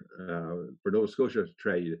for Nova Scotia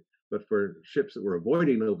trade, but for ships that were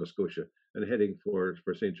avoiding Nova Scotia and heading for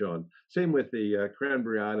St. John. Same with the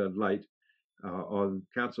Cranberry Island Light on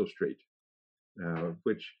Council Street,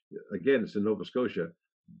 which again is in Nova Scotia,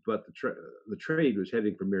 but the trade was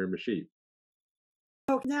heading for Miramichi.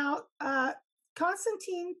 Now,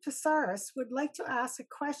 Constantine Pisaris would like to ask a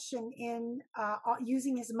question in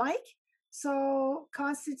using his mic. So,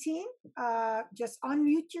 Constantine, just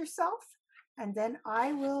unmute yourself, and then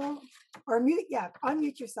I will,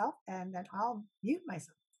 unmute yourself, and then I'll mute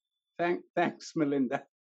myself. Thanks, Melinda.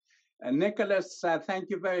 Nicholas, thank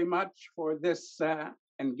you very much for this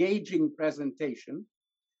engaging presentation.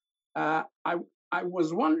 I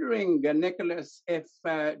was wondering, Nicholas, if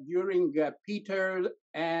during Peter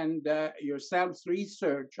and yourself's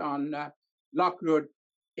research on Lockwood,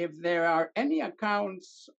 if there are any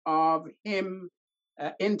accounts of him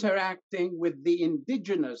interacting with the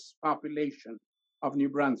indigenous population of New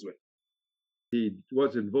Brunswick. He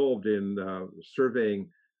was involved in surveying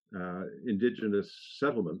indigenous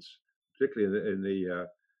settlements, particularly in the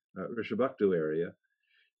Rishabuktu area.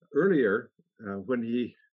 Earlier, when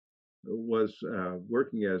he was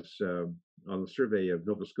working as on the survey of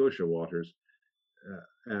Nova Scotia waters,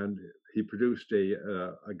 and he produced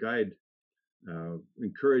a guide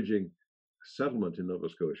encouraging settlement in Nova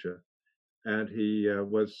Scotia, and he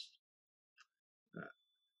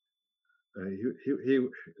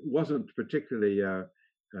wasn't particularly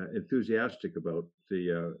enthusiastic about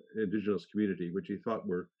the indigenous community, which he thought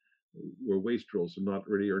were wastrels and not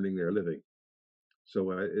really earning their living.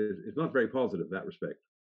 So it's not very positive in that respect.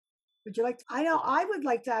 Would you like to? I know I would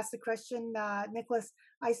like to ask the question, Nicholas.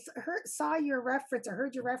 I heard your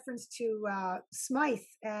reference to Smythe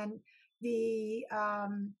and the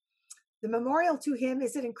memorial to him.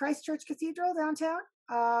 Is it in Christchurch Cathedral downtown?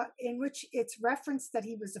 In which it's referenced that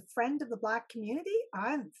he was a friend of the Black community.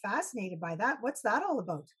 I'm fascinated by that. What's that all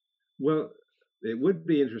about? Well, it would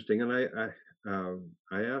be interesting, and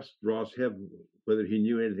I asked Ross Hebb whether he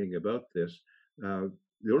knew anything about this. The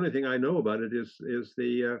only thing I know about it is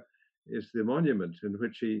the monument in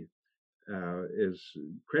which he is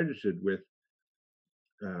credited with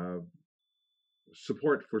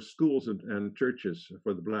support for schools and churches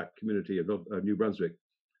for the Black community of New Brunswick.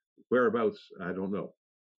 Whereabouts, I don't know.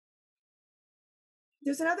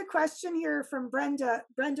 There's another question here from Brenda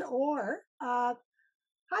Orr. Hi,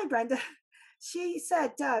 Brenda. She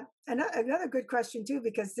said, another good question too,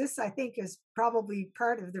 because this, I think, is probably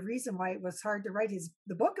part of the reason why it was hard to write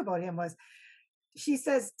the book about him was, she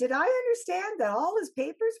says, did I understand that all his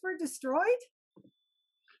papers were destroyed?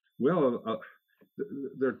 Well,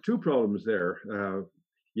 there are two problems there.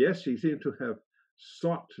 Yes, he seemed to have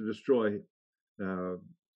sought to destroy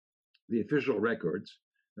the official records.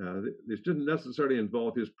 This didn't necessarily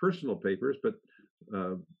involve his personal papers, but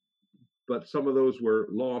some of those were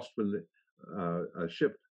lost when a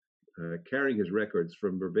ship carrying his records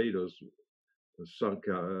from Barbados sunk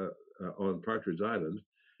on Partridge Island,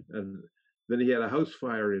 and then he had a house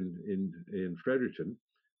fire in Fredericton,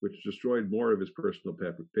 which destroyed more of his personal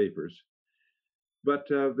papers. But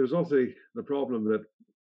there's also the problem that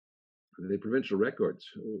the provincial records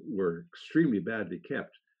were extremely badly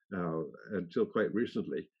kept until quite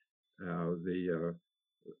recently. I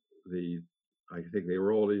think they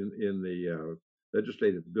were all in the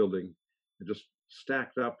legislative building, just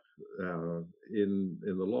stacked up in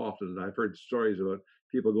the loft. And I've heard stories about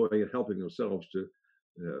people going and helping themselves to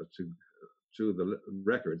the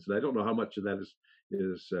records. And I don't know how much of that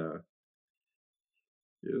is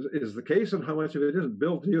the case and how much of it isn't.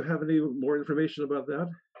 Bill, do you have any more information about that?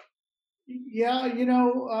 Yeah,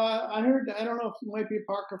 I heard, I don't know if it might be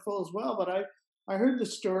apocryphal as well, but I heard the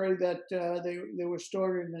story that they were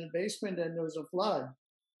stored in the basement and there was a flood.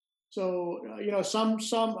 So,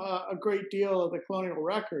 a great deal of the colonial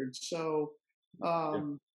records. So,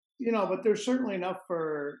 but there's certainly enough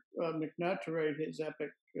for McNutt to write his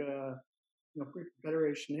epic,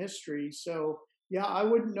 pre-Confederation history. So, yeah, I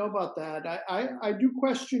wouldn't know about that. I do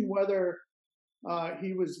question whether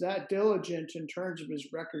he was that diligent in terms of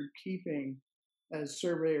his record keeping as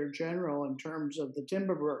Surveyor General in terms of the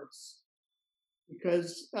timber births,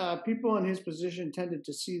 because people in his position tended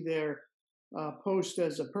to see their post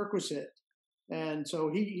as a perquisite. And so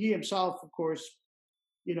he himself, of course,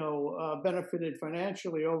 benefited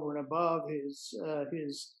financially over and above his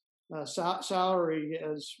salary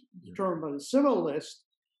as determined by the civil list.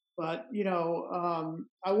 But,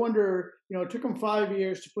 I wonder, it took him 5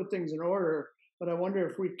 years to put things in order, but I wonder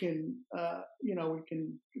if we can, we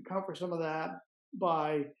can account for some of that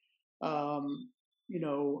by,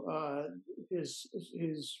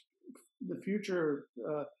 the future,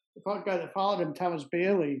 the guy that followed him, Thomas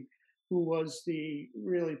Bailey, who was the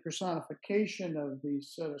really personification of the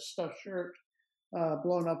sort of stuffed shirt,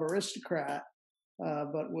 blown up aristocrat,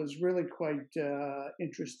 but was really quite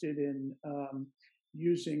interested in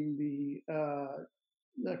using the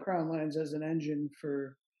Crown lands as an engine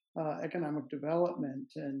for economic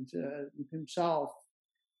development, and himself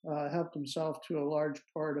helped himself to a large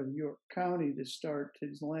part of York County to start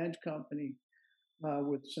his land company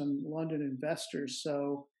with some London investors.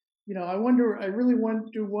 So, I really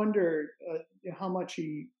wonder how much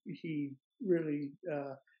he really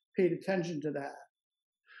paid attention to that.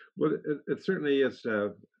 Well, it certainly is.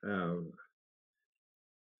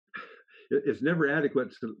 It's never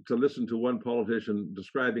adequate to listen to one politician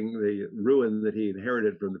describing the ruin that he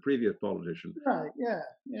inherited from the previous politician. Right.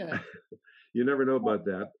 Yeah. You never know about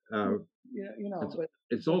that.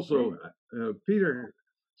 It's also Peter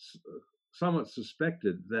somewhat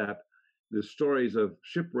suspected that the stories of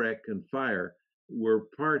shipwreck and fire were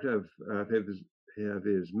part of his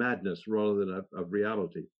madness rather than of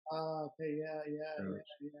reality. Okay. Yeah.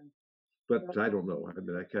 But I don't know. I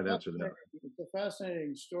mean, I can't answer that. It's a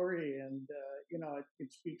fascinating story, and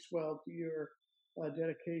it speaks well to your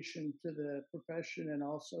dedication to the profession and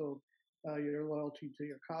also your loyalty to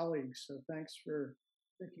your colleagues. So thanks for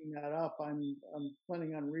picking that up. I'm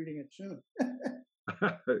planning on reading it soon.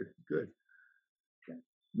 Good.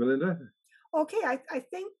 Melinda? Okay, I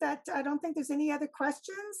think that I don't think there's any other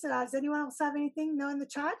questions. Does anyone else have anything? No, in the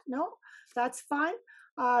chat? No, that's fine.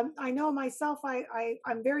 I know myself,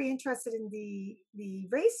 I'm very interested in the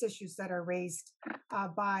race issues that are raised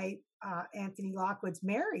by Anthony Lockwood's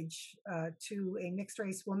marriage to a mixed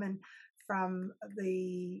race woman from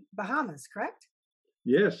the Bahamas, correct?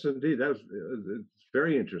 Yes, indeed. It's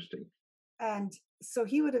very interesting. And so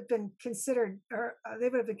he would have been considered, or they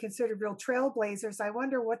would have been considered real trailblazers. I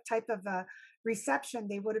wonder what type of reception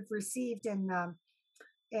they would have received in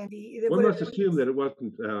one must assume that it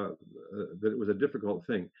wasn't that it was a difficult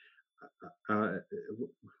thing.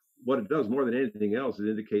 what it does more than anything else is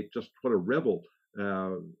indicate just what a rebel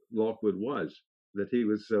Lockwood was, that he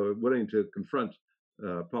was willing to confront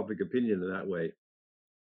public opinion in that way.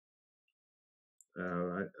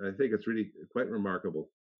 I think it's really quite remarkable.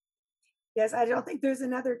 Yes, I don't think there's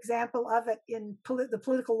another example of it in the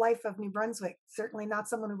political life of New Brunswick. Certainly not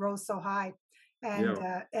someone who rose so high,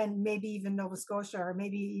 and maybe even Nova Scotia or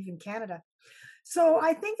maybe even Canada. So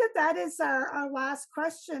I think that is our last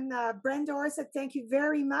question. Brenda Orset, thank you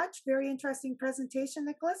very much. Very interesting presentation,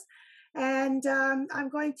 Nicholas. And I'm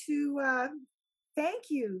going to thank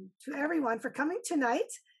you to everyone for coming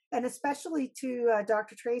tonight, and especially to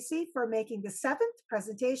Dr. Tracy for making the 7th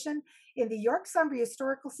presentation in the York Sunbury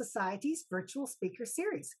Historical Society's virtual speaker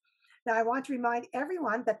series. Now, I want to remind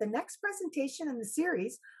everyone that the next presentation in the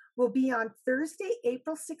series will be on Thursday,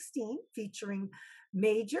 April 16, featuring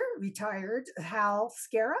Major Retired Hal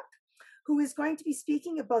Scarrup, who is going to be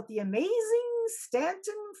speaking about the amazing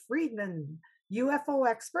Stanton Friedman, UFO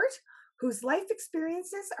expert, whose life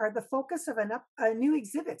experiences are the focus of a new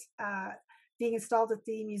exhibit being installed at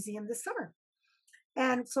the museum this summer.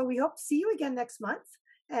 And so we hope to see you again next month.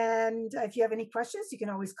 And if you have any questions, you can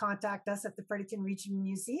always contact us at the Fredericton Region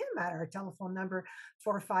Museum at our telephone number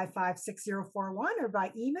 455-6041 or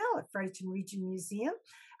by email at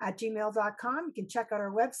frederictonregionmuseum@gmail.com. You can check out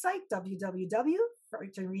our website,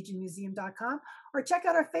 www.frederictonregionmuseum.com, or check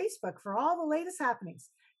out our Facebook for all the latest happenings.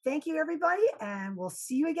 Thank you, everybody, and we'll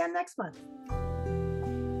see you again next month.